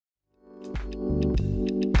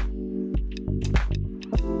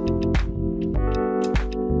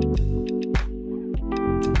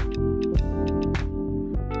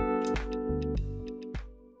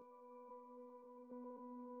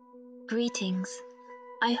Greetings.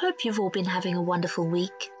 I hope you've all been having a wonderful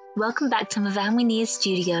week. Welcome back to MyfanwyNia's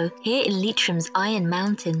studio here in Leitrim's Iron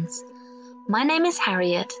Mountains. My name is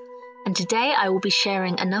Harriet, and today I will be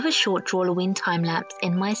sharing another short Drawloween time-lapse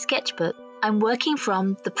in my sketchbook. I'm working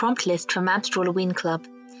from the prompt list from Mab's Drawloween Club.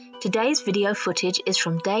 Today's video footage is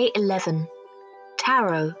from day 11,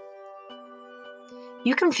 Tarot.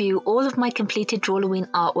 You can view all of my completed Drawloween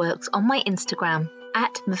artworks on my Instagram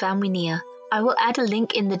 @MyfanwyNia. I will add a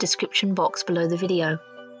link in the description box below the video.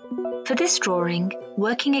 For this drawing,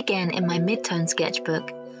 working again in my mid-tone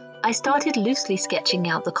sketchbook, I started loosely sketching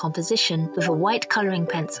out the composition with a white colouring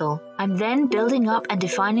pencil. I'm then building up and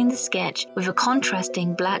defining the sketch with a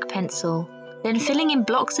contrasting black pencil, then filling in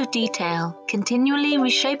blocks of detail, continually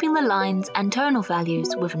reshaping the lines and tonal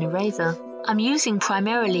values with an eraser. I'm using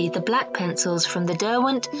primarily the black pencils from the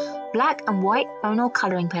𝕠𝕠𝕪 black and white tonal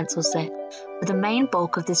colouring pencil set for the main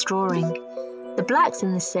bulk of this drawing. The blacks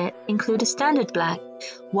in this set include a standard black,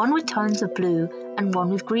 one with tones of blue and one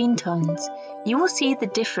with green tones. You will see the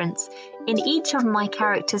difference in each of my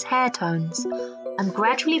characters' hair tones. I'm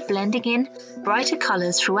gradually blending in brighter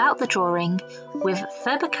colours throughout the drawing with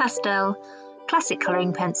Faber-Castell classic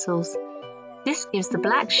colouring pencils. This gives the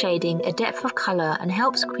black shading a depth of colour and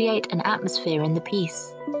helps create an atmosphere in the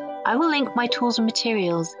piece. I will link my tools and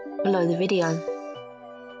materials below the video.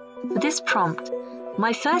 For this prompt,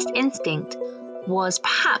 my first instinct was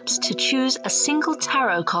perhaps to choose a single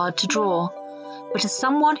tarot card to draw, but as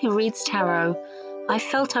someone who reads tarot, I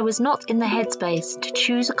felt I was not in the headspace to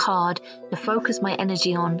choose a card to focus my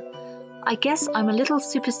energy on. I guess I'm a little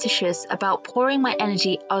superstitious about pouring my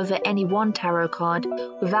energy over any one tarot card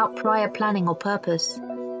without prior planning or purpose.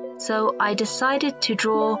 So I decided to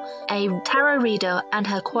draw a tarot reader and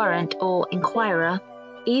her querent or inquirer.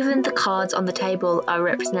 Even the cards on the table are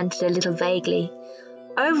represented a little vaguely.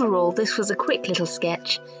 Overall, this was a quick little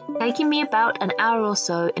sketch, taking me about an hour or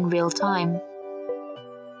so in real time.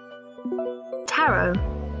 Tarot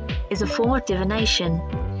is a form of divination,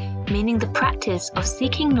 meaning the practice of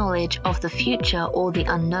seeking knowledge of the future or the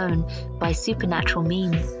unknown by supernatural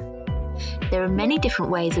means. There are many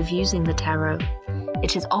different ways of using the tarot.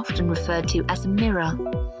 It is often referred to as a mirror.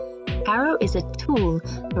 Tarot is a tool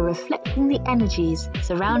for reflecting the energies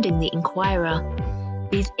surrounding the inquirer.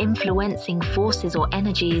 These influencing forces or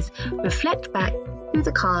energies reflect back through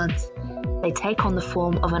the cards. They take on the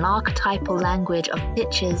form of an archetypal language of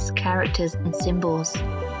pictures, characters, and symbols,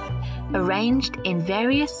 arranged in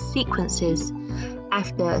various sequences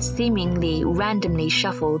after seemingly randomly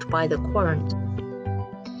shuffled by the querent.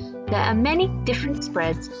 There are many different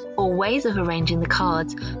spreads or ways of arranging the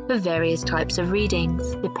cards for various types of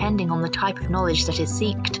readings, depending on the type of knowledge that is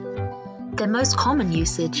sought. Their most common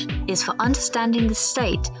usage is for understanding the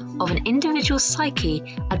state of an individual's psyche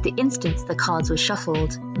at the instant the cards were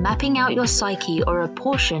shuffled, mapping out your psyche or a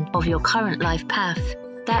portion of your current life path.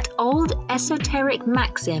 That old esoteric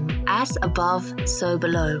maxim, as above, so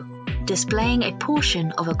below, displaying a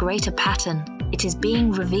portion of a greater pattern. It is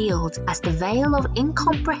being revealed as the veil of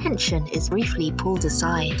incomprehension is briefly pulled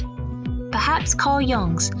aside. Perhaps Carl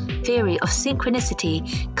Jung's theory of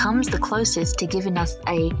synchronicity comes the closest to giving us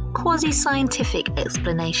a quasi-scientific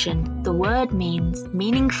explanation. The word means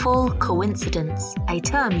meaningful coincidence, a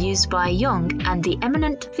term used by Jung and the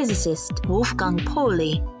eminent physicist Wolfgang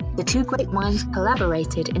Pauli. The two great minds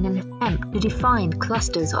collaborated in an attempt to define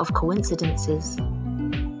clusters of coincidences.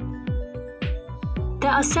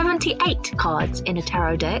 There are 78 cards in a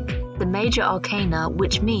tarot deck, the major arcana,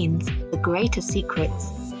 which means the greater secrets,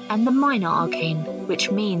 and the minor arcane,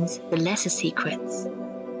 which means the lesser secrets.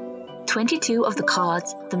 22 of the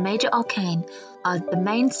cards, the major arcane, are the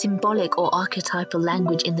main symbolic or archetypal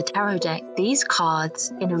language in the tarot deck. These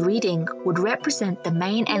cards in a reading would represent the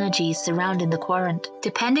main energies surrounding the querent.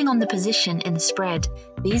 Depending on the position in the spread,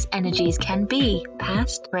 these energies can be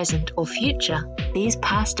past, present, or future. These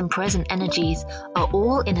past and present energies are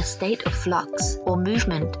all in a state of flux or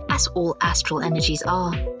movement, as all astral energies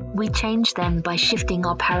are. We change them by shifting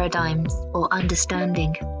our paradigms or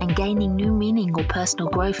understanding and gaining new meaning or personal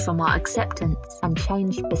growth from our acceptance and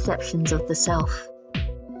changed perceptions of the self.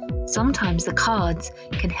 Sometimes the cards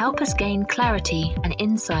can help us gain clarity and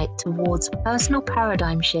insight towards personal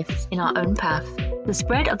paradigm shifts in our own path. The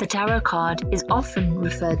spread of the tarot card is often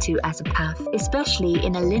referred to as a path, especially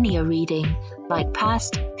in a linear reading like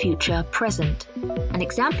past, future, present. An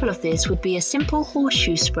example of this would be a simple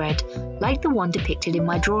horseshoe spread, like the one depicted in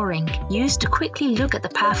my drawing, used to quickly look at the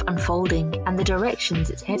path unfolding and the directions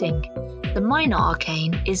it's heading. The minor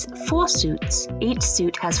arcane is 4 suits. Each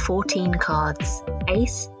suit has 14 cards,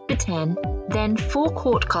 ace to 10, then 4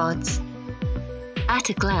 court cards. At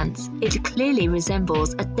a glance, it clearly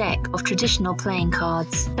resembles a deck of traditional playing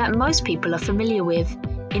cards that most people are familiar with.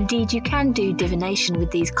 Indeed, you can do divination with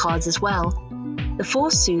these cards as well. The 4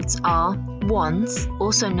 suits are wands,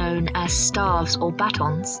 also known as staves or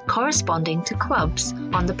batons, corresponding to clubs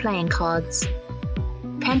on the playing cards.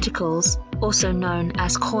 Pentacles, also known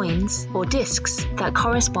as coins or discs, that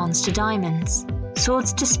corresponds to diamonds.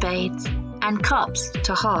 Swords to spades, and cups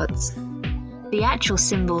to hearts. The actual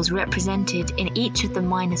symbols represented in each of the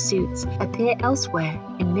minor suits appear elsewhere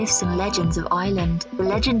in myths and legends of Ireland. The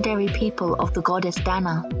legendary people of the goddess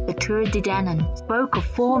Dana, the 𝕙𝕤𝕐𝕠𝕪, spoke of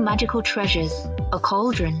 4 magical treasures: a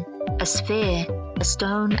cauldron, a sphere, a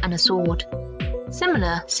stone, and a sword.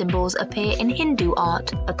 Similar symbols appear in Hindu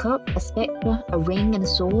art: a cup, a spectre, a ring, and a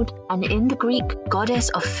sword, and in the Greek goddess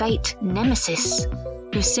of fate, Nemesis,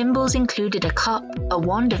 whose symbols included a cup, a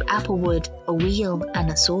wand of applewood, a wheel, and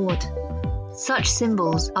a sword. Such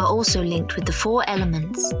symbols are also linked with the 4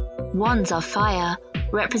 elements. Wands are fire,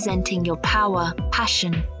 representing your power,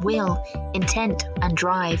 passion, will, intent, and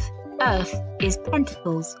drive. Earth is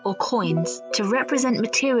pentacles or coins, to represent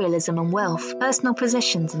materialism and wealth, personal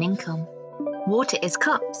possessions and income. Water is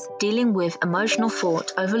cups, dealing with emotional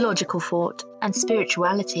thought over logical thought and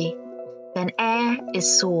spirituality. Then air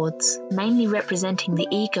is swords, mainly representing the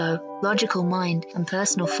ego, logical mind, and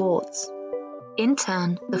personal thoughts. In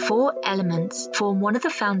turn, the 4 elements form one of the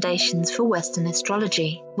foundations for Western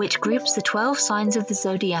astrology, which groups the 12 signs of the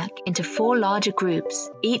zodiac into 4 larger groups,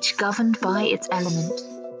 each governed by its element.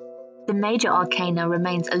 The major arcana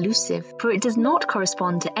remains elusive, for it does not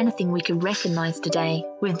correspond to anything we can recognize today.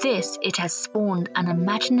 With this, it has spawned an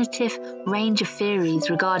imaginative range of theories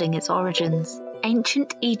regarding its origins.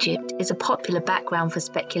 Ancient Egypt is a popular background for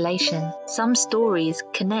speculation. Some stories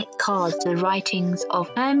connect cards to the writings of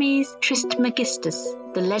Hermes Trismegistus,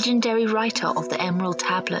 the legendary writer of the Emerald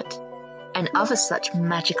Tablet, and other such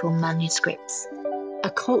magical manuscripts. A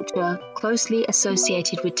culture closely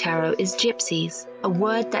associated with tarot is gypsies, a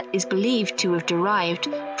word that is believed to have derived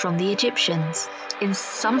from the Egyptians. In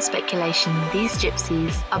some speculation, these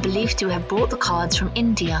gypsies are believed to have brought the cards from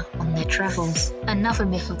India on their travels. Another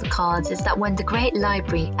myth of the cards is that when the Great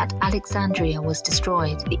Library at Alexandria was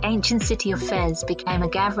destroyed, the ancient city of Fez became a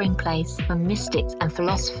gathering place for mystics and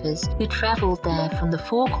philosophers who travelled there from the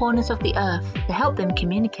 4 corners of the earth to help them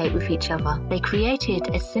communicate with each other. They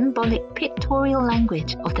created a symbolic pictorial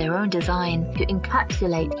language of their own design to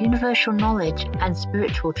encapsulate universal knowledge and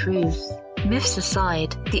spiritual truths. Myths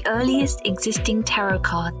aside, the earliest existing tarot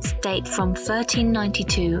cards date from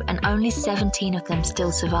 1392 and only 17 of them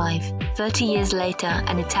still survive. 30 years later,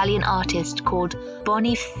 an Italian artist called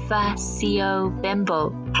Bonifacio Bembo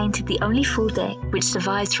painted the only full deck which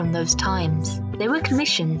survives from those times. They were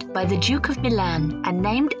commissioned by the Duke of Milan and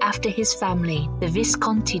named after his family, the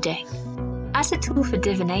Visconti deck. As a tool for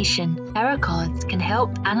divination, tarot cards can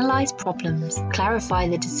help analyze problems, clarify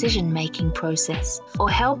the decision-making process, or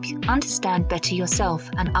help you understand better yourself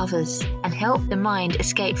and others, and help the mind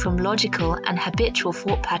escape from logical and habitual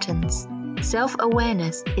thought patterns.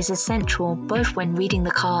 Self-awareness is essential both when reading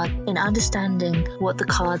the card and understanding what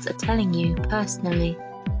the cards are telling you personally.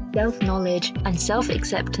 Self-knowledge and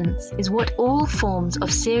self-acceptance is what all forms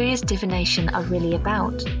of serious divination are really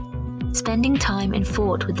about. Spending time in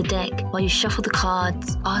thought with the deck while you shuffle the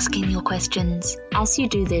cards, asking your questions. As you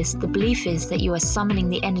do this, the belief is that you are summoning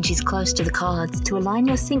the energies close to the cards to align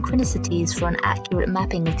your synchronicities for an accurate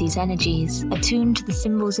mapping of these energies. Attune to the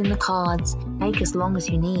symbols in the cards, take as long as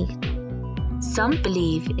you need. Some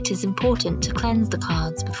believe it is important to cleanse the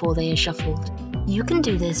cards before they are shuffled. You can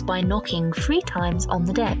do this by knocking 3 times on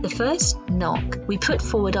the deck. The first knock, we put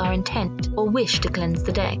forward our intent or wish to cleanse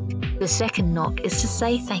the deck. The second knock is to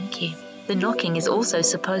say thank you. The knocking is also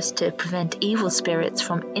supposed to prevent evil spirits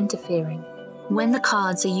from interfering. When the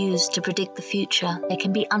cards are used to predict the future, they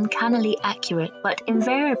can be uncannily accurate, but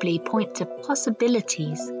invariably point to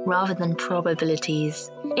possibilities rather than probabilities.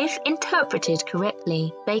 If interpreted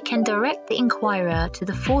correctly, they can direct the inquirer to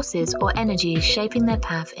the forces or energies shaping their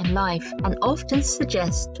path in life and often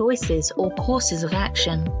suggest choices or courses of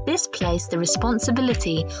action. This places the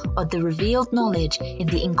responsibility of the revealed knowledge in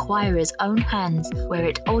the inquirer's own hands, where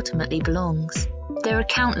it ultimately belongs. There are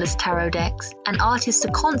countless tarot decks, and artists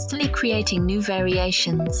are constantly creating new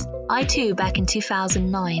variations. I too, back in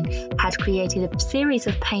 2009, had created a series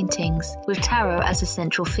of paintings with tarot as a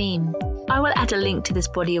central theme. I will add a link to this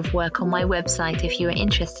body of work on my website if you are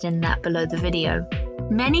interested in that below the video.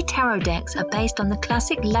 Many tarot decks are based on the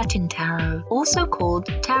classic Latin tarot, also called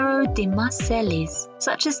Tarot de Marseilles,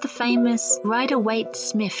 such as the famous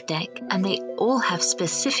Rider-Waite-Smith deck, and they all have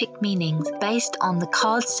specific meanings based on the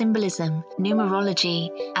card symbolism, numerology,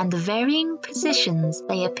 and the varying positions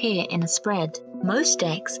they appear in a spread. Most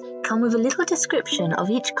decks come with a little description of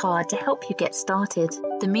each card to help you get started.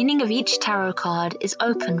 The meaning of each tarot card is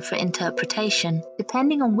open for interpretation,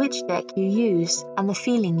 depending on which deck you use and the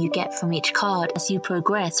feeling you get from each card as you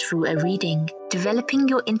progress through a reading. Developing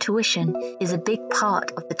your intuition is a big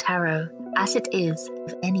part of the tarot, as it is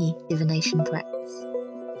of any divination practice.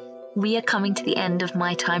 We are coming to the end of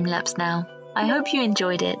my time lapse now. I hope you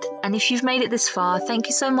enjoyed it, and if you've made it this far, thank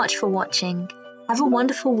you so much for watching. Have a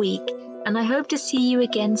wonderful week, and I hope to see you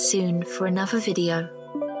again soon for another video.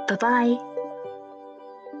 Bye-bye.